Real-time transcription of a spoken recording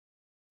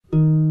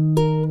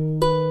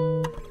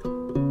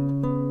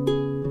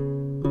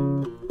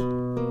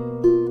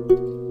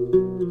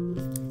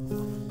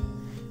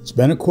It's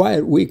been a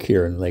quiet week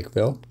here in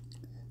Lakeville,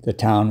 the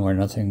town where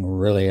nothing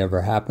really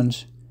ever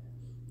happens.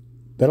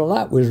 But a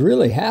lot was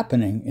really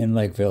happening in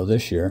Lakeville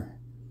this year.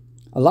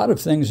 A lot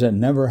of things that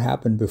never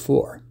happened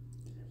before.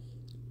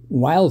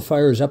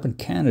 Wildfires up in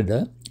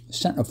Canada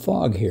sent a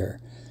fog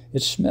here.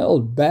 It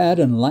smelled bad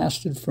and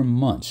lasted for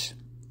months.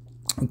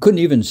 I couldn't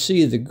even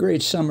see the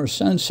great summer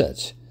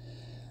sunsets.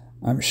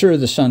 I'm sure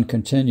the sun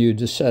continued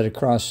to set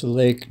across the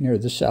lake near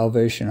the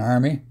Salvation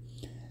Army,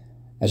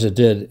 as it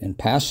did in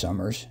past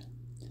summers.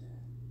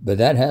 But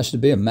that has to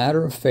be a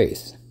matter of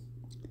faith.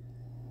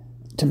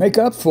 To make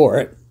up for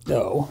it,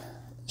 though,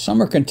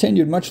 summer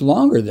continued much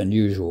longer than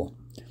usual.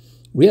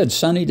 We had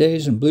sunny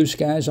days and blue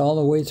skies all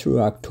the way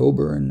through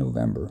October and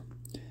November,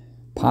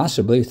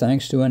 possibly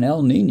thanks to an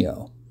El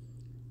Nino,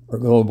 or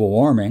global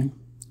warming,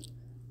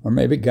 or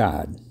maybe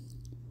God.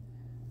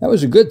 That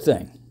was a good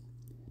thing,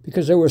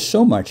 because there was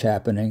so much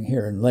happening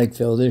here in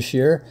Lakeville this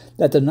year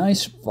that the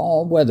nice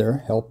fall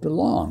weather helped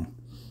along.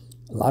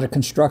 A lot of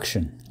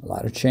construction, a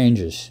lot of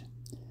changes.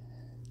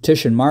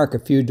 Tish and Mark, a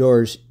few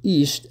doors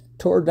east,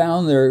 tore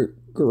down their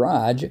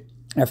garage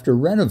after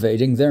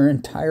renovating their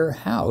entire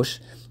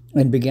house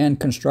and began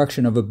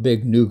construction of a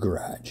big new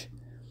garage.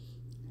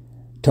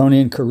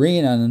 Tony and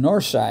Corrine on the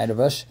north side of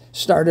us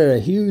started a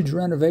huge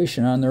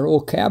renovation on their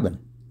old cabin,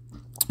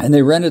 and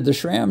they rented the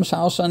Schramm's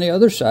house on the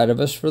other side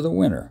of us for the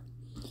winter.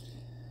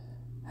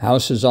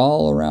 Houses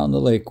all around the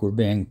lake were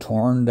being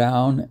torn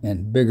down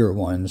and bigger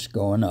ones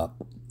going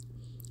up.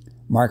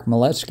 Mark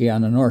Maletsky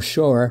on the North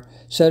Shore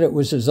said it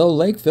was as though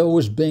Lakeville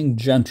was being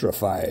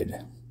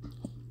gentrified.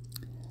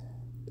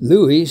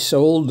 Louis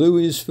sold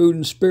Louis' Food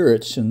and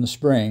Spirits in the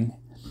spring,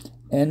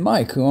 and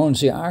Mike, who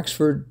owns the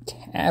Oxford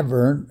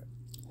Tavern,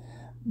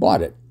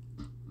 bought it.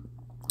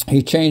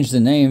 He changed the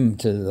name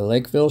to the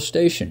Lakeville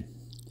Station,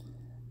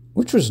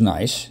 which was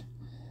nice.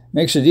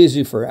 Makes it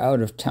easy for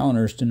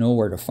out-of-towners to know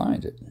where to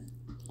find it.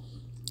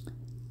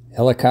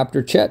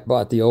 Helicopter Chet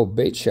bought the old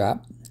bait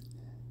shop.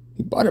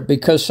 He bought it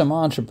because some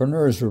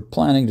entrepreneurs were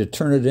planning to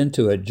turn it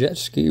into a jet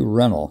ski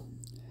rental.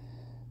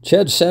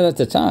 Chet said at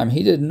the time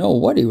he didn't know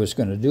what he was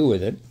going to do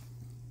with it.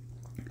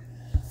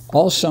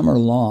 All summer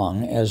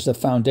long, as the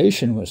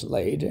foundation was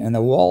laid and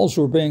the walls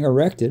were being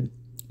erected,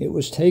 it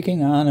was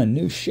taking on a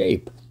new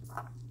shape.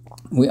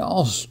 We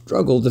all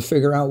struggled to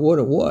figure out what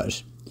it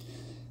was.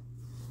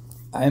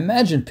 I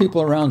imagine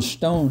people around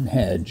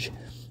Stonehenge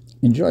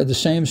enjoyed the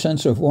same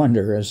sense of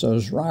wonder as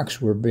those rocks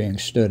were being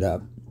stood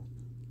up.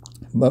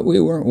 But we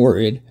weren't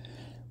worried.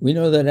 We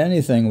know that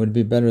anything would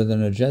be better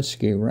than a jet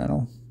ski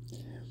rental.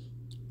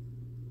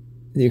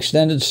 The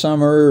extended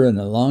summer and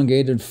the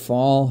elongated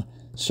fall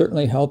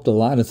certainly helped a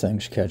lot of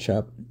things catch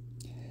up.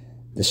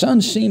 The sun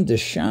seemed to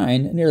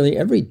shine nearly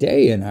every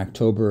day in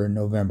October and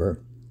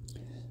November,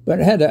 but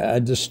it had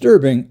a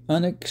disturbing,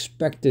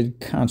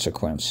 unexpected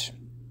consequence.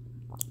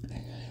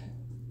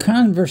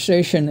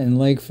 Conversation in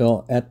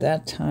Lakeville at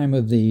that time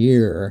of the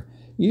year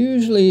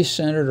usually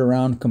centered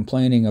around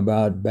complaining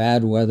about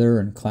bad weather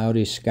and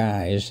cloudy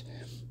skies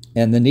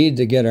and the need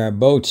to get our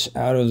boats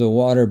out of the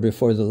water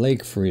before the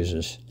lake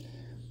freezes.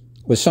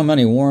 With so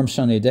many warm,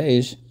 sunny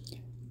days,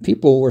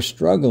 people were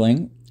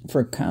struggling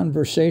for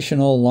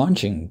conversational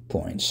launching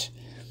points.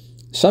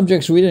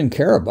 Subjects we didn't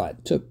care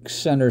about took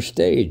center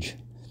stage,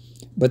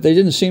 but they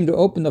didn't seem to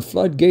open the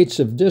floodgates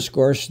of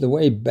discourse the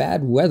way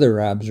bad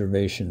weather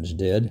observations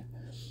did.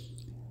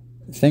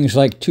 Things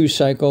like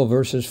two-cycle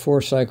versus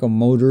four-cycle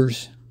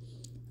motors,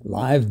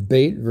 live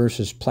bait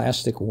versus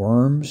plastic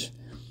worms,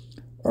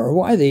 or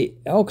why the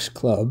Elks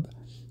Club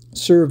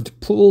served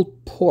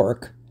pulled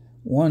pork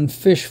one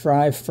fish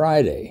fry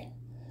Friday.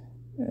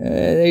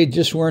 They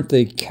just weren't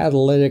the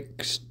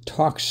catalytic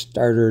talk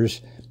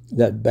starters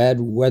that bad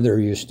weather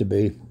used to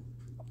be.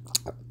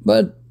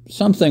 But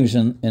some things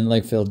in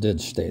Lakeville did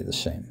stay the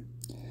same.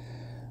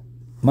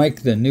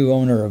 Mike, the new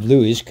owner of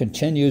Louis',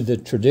 continued the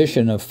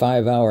tradition of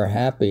 5-hour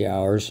happy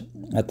hours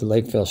at the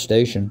Lakeville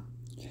station,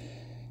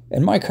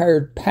 and Mike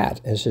hired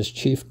Pat as his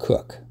chief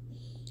cook.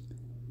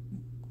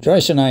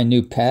 Joyce and I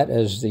knew Pat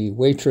as the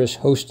waitress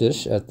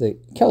hostess at the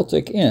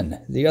Celtic Inn,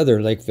 the other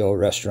Lakeville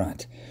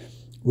restaurant.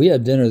 We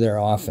had dinner there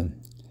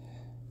often.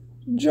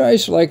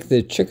 Joyce liked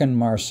the chicken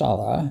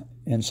marsala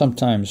and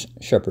sometimes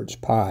shepherd's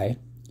pie.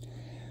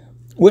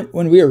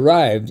 When we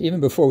arrived, even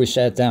before we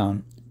sat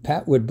down,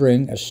 Pat would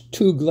bring us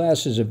 2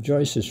 glasses of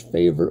Joyce's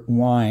favorite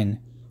wine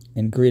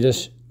and greet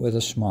us with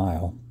a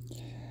smile.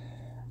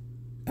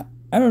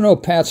 I don't know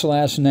Pat's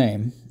last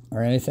name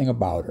or anything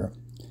about her,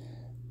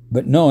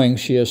 but knowing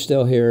she is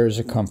still here is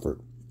a comfort.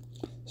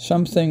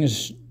 Some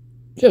things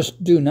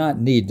just do not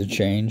need to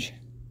change.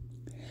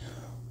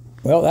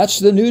 Well, that's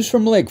the news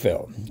from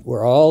Lakeville,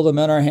 where all the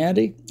men are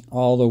handy,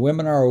 all the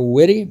women are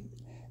witty,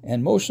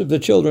 and most of the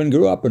children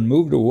grew up and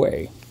moved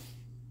away.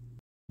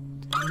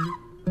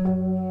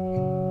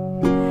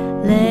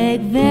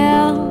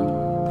 Lakeville,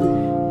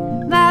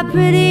 my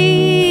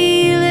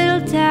pretty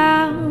little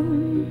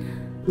town,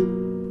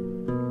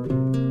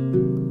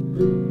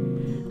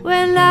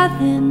 where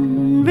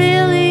nothing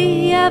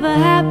really ever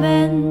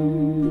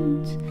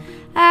happened.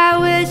 I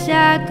wish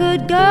I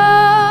could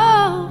go